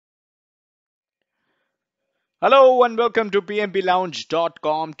Hello and welcome to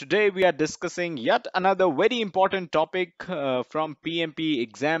PMPLounge.com. Today we are discussing yet another very important topic from PMP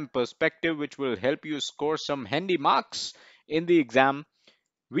exam perspective, which will help you score some handy marks in the exam.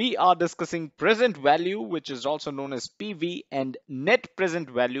 We are discussing present value, which is also known as PV, and net present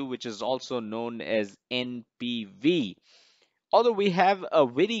value, which is also known as NPV. Although we have a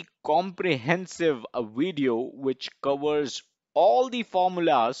very comprehensive video which covers all the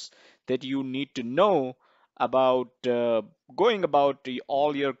formulas that you need to know about going about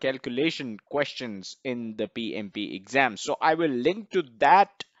all your calculation questions in the PMP exam. So I will link to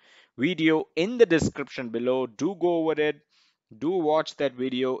that video in the description below. Do go over it. Do watch that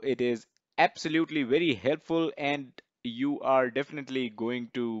video. It is absolutely very helpful and you are definitely going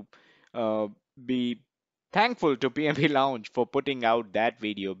to uh, be thankful to PMP Lounge for putting out that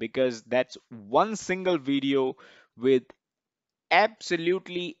video, because that's one single video with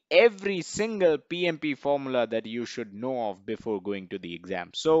absolutely every single PMP formula that you should know of before going to the exam.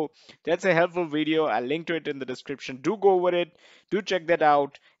 So that's a helpful video. I'll link to it in the description. Do go over it, do check that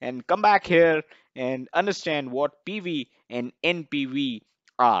out, and come back here and understand what PV and NPV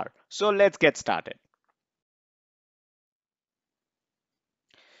are. So let's get started.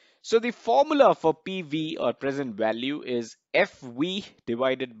 So the formula for PV, or present value, is FV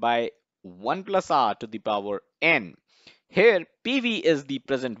divided by 1 plus R to the power N. Here PV is the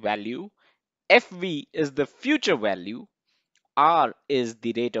present value, FV is the future value, R is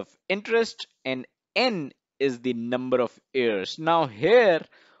the rate of interest, and N is the number of years. Now here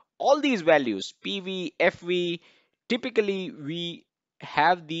all these values, PV, FV, typically we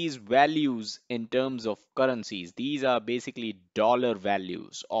have these values in terms of currencies. These are basically dollar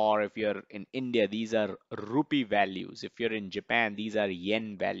values, or if you're in India, these are rupee values. If you're in Japan, these are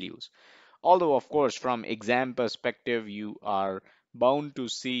yen values. Although, of course, from exam perspective, you are bound to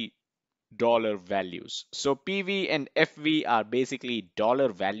see dollar values. So PV and FV are basically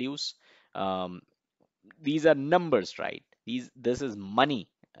dollar values. Um, these are numbers, right? This is money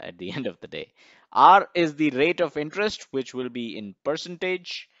at the end of the day. R is the rate of interest, which will be in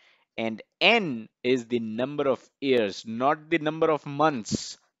percentage, and N is the number of years, not the number of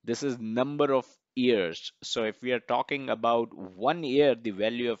months. This is number of years. So if we are talking about 1 year, the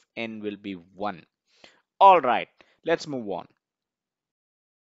value of N will be 1. All right, let's move on.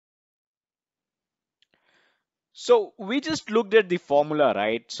 So we just looked at the formula,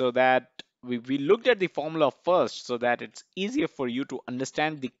 right? So that we looked at the formula first so that it's easier for you to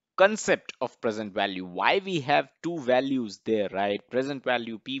understand the concept of present value. Why we have two values there, right? Present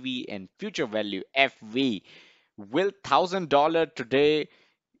value PV and future value FV. Will $1,000 today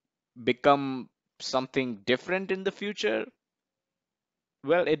become something different in the future?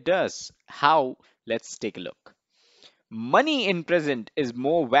 Well, it does. How? Let's take a look. Money in present is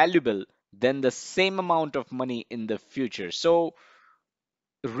more valuable than the same amount of money in the future. So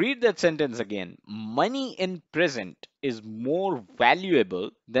read that sentence again. Money in present is more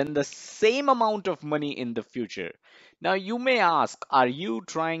valuable than the same amount of money in the future. Now you may ask, are you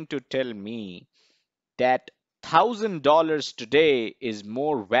trying to tell me that $1,000 today is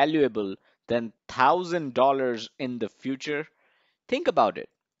more valuable than $1,000 in the future? Think about it.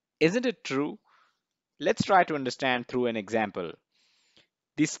 Isn't it true? Let's try to understand through an example.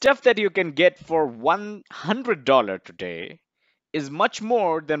 The stuff that you can get for $100 today is much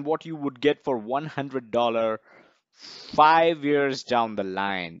more than what you would get for $100 5 years down the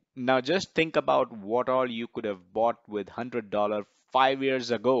line. Now just think about what all you could have bought with $100 5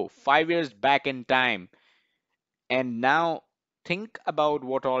 years ago, 5 years back in time. And now think about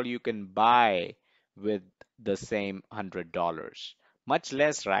what all you can buy with the same $100. Much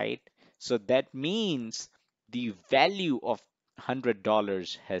less, right? So that means the value of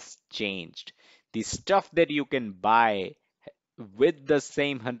 $100 has changed. The stuff that you can buy with the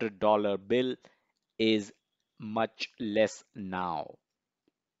same $100 bill is much less now.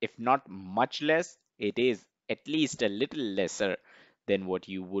 If not much less, it is at least a little lesser than what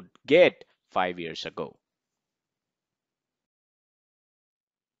you would get 5 years ago.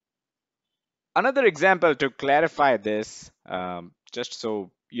 Another example to clarify this, just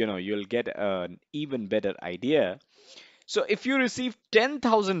so you know, you'll get an even better idea. So if you receive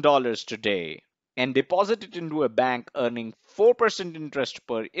 $10,000 today and deposit it into a bank earning 4% interest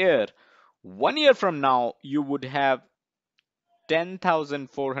per year, 1 year from now you would have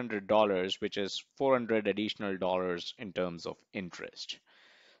 $10,400, which is 400 additional dollars in terms of interest.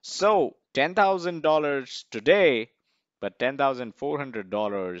 So $10,000 today, but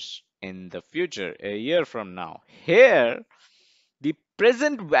 $10,400 in the future, a year from now. Here, the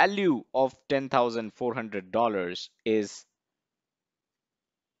present value of $10,400 is,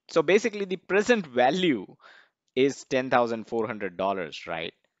 so basically the present value is $10,400,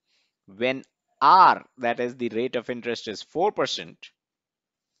 right? When R, that is the rate of interest, is 4%,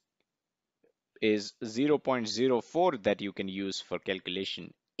 is 0.04 that you can use for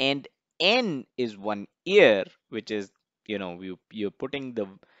calculation, and N is 1 year, which is, you're putting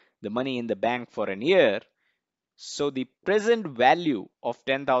the money in the bank for an year. So the present value of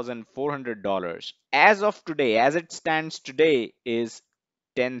 $10,400 as of today, as it stands today, is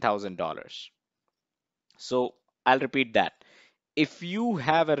 $10,000. So I'll repeat that. If you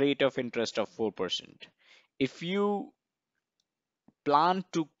have a rate of interest of 4%, if you plan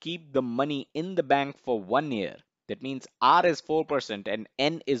to keep the money in the bank for 1 year, that means R is 4% and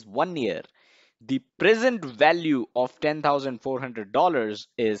N is 1 year, the present value of $10,400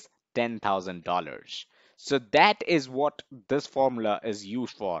 is $10,000. So that is what this formula is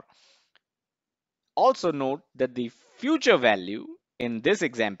used for. Also note that the future value in this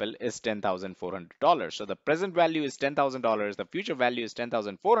example is $10,400. So the present value is $10,000, the future value is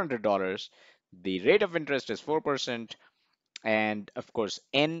 $10,400, the rate of interest is 4%, and of course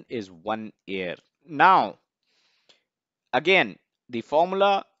N is 1 year. Now, again, the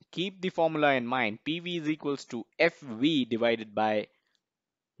formula, keep the formula in mind. PV is equals to FV divided by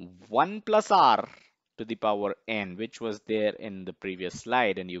 1 plus R to the power N, which was there in the previous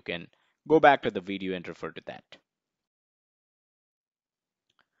slide, and you can go back to the video and refer to that.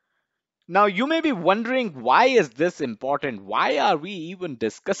 Now you may be wondering, why is this important? Why are we even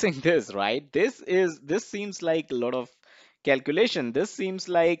discussing this, right? This seems like a lot of calculation. This seems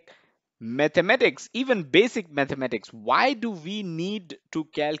like mathematics, even basic mathematics. Why do we need to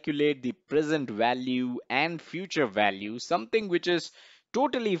calculate the present value and future value, something which is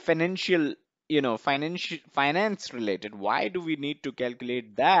totally financial, finance related? Why do we need to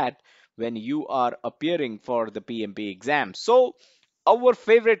calculate that when you are appearing for the PMP exam? So our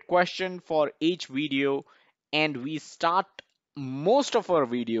favorite question for each video, and we start most of our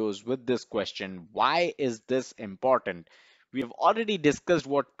videos with this question: why is this important? We have already discussed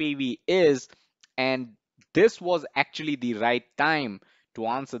what PV is, and this was actually the right time to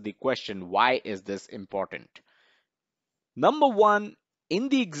answer the question, why is this important? Number one, in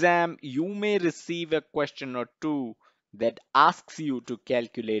the exam, you may receive a question or two that asks you to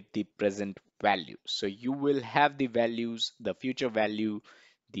calculate the present value. So you will have the values, the future value,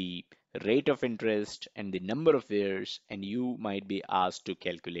 the rate of interest, and the number of years, and you might be asked to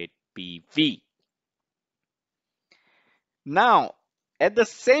calculate PV. Now, at the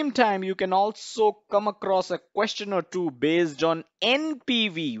same time, you can also come across a question or two based on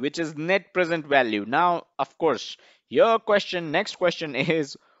NPV, which is net present value. Now, of course, next question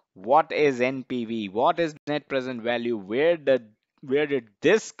is, what is NPV? What is net present value? Where did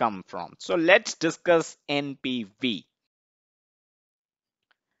this come from? So let's discuss NPV.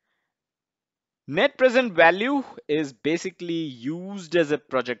 Net present value is basically used as a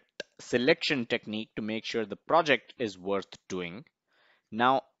project selection technique to make sure the project is worth doing.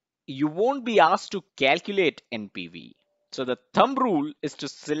 Now, you won't be asked to calculate NPV. So the thumb rule is to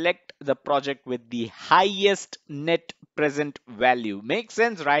select the project with the highest net present value. Makes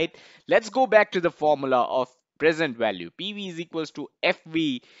sense, right? Let's go back to the formula of present value. PV is equals to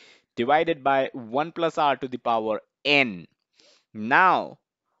FV divided by 1 plus R to the power N. Now,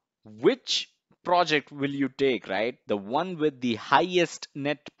 which project will you take, right? The one with the highest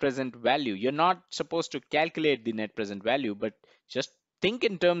net present value. You're not supposed to calculate the net present value, but just think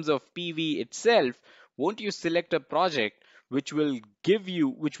in terms of PV itself. Won't you select a project which will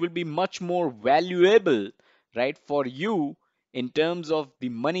be much more valuable, right, for you in terms of the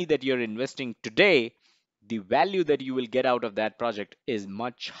money that you're investing today? The value that you will get out of that project is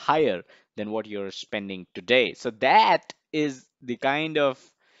much higher than what you're spending today. So that is the kind of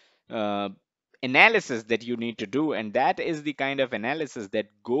uh, analysis that you need to do, and that is the kind of analysis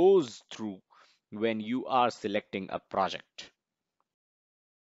that goes through when you are selecting a project.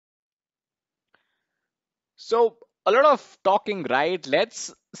 So a lot of talking, right?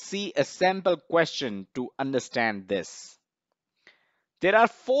 Let's see a sample question to understand this. There are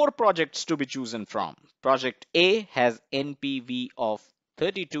 4 projects to be chosen from. Project A has NPV of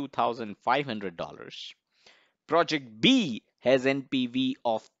 $32,500. Project B has NPV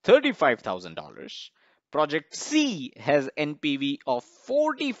of $35,000. Project C has NPV of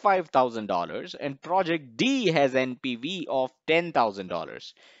 $45,000 and Project D has NPV of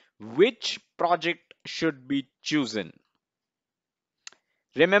 $10,000. Which project should be chosen?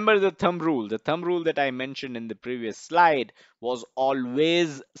 Remember the thumb rule. The thumb rule that I mentioned in the previous slide was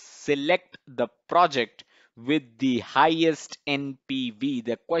always select the project with the highest NPV.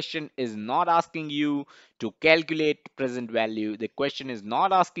 The question is not asking you to calculate present value. The question is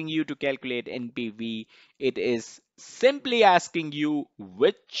not asking you to calculate NPV. It is simply asking you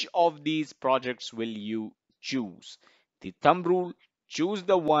which of these projects will you choose. The thumb rule, choose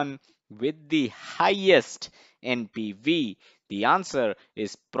the one with the highest NPV. The answer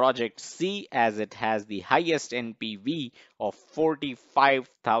is project C, as it has the highest NPV of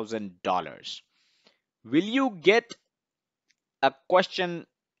 $45,000. Will you get a question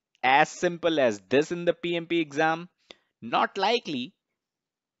as simple as this in the PMP exam? Not likely,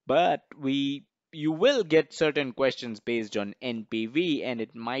 but you will get certain questions based on NPV, and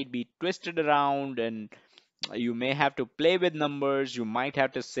it might be twisted around, and you may have to play with numbers. You might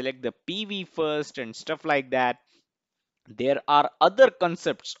have to select the PV first and stuff like that. There are other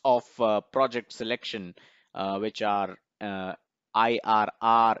concepts of project selection, which are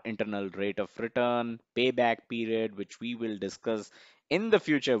IRR, internal rate of return, payback period, which we will discuss in the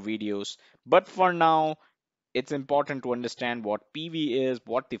future videos. But for now, it's important to understand what PV is,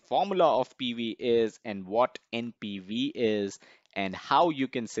 what the formula of PV is, and what NPV is, and how you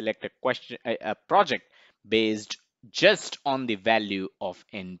can select a project based just on the value of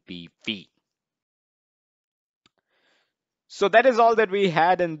NPV. So that is all that we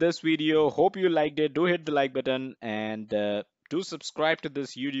had in this video. Hope you liked it. Do hit the like button, and do subscribe to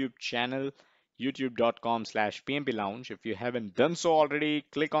this YouTube channel, youtube.com/PMP Lounge. If you haven't done so already,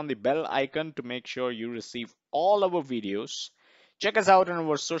 click on the bell icon to make sure you receive all our videos. Check us out on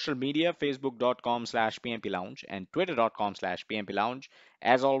our social media, facebook.com/PMP Lounge and twitter.com/PMP Lounge.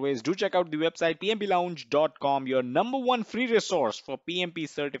 As always, do check out the website pmplounge.com, your number one free resource for PMP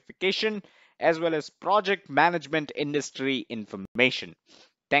certification as well as project management industry information.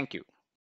 Thank you.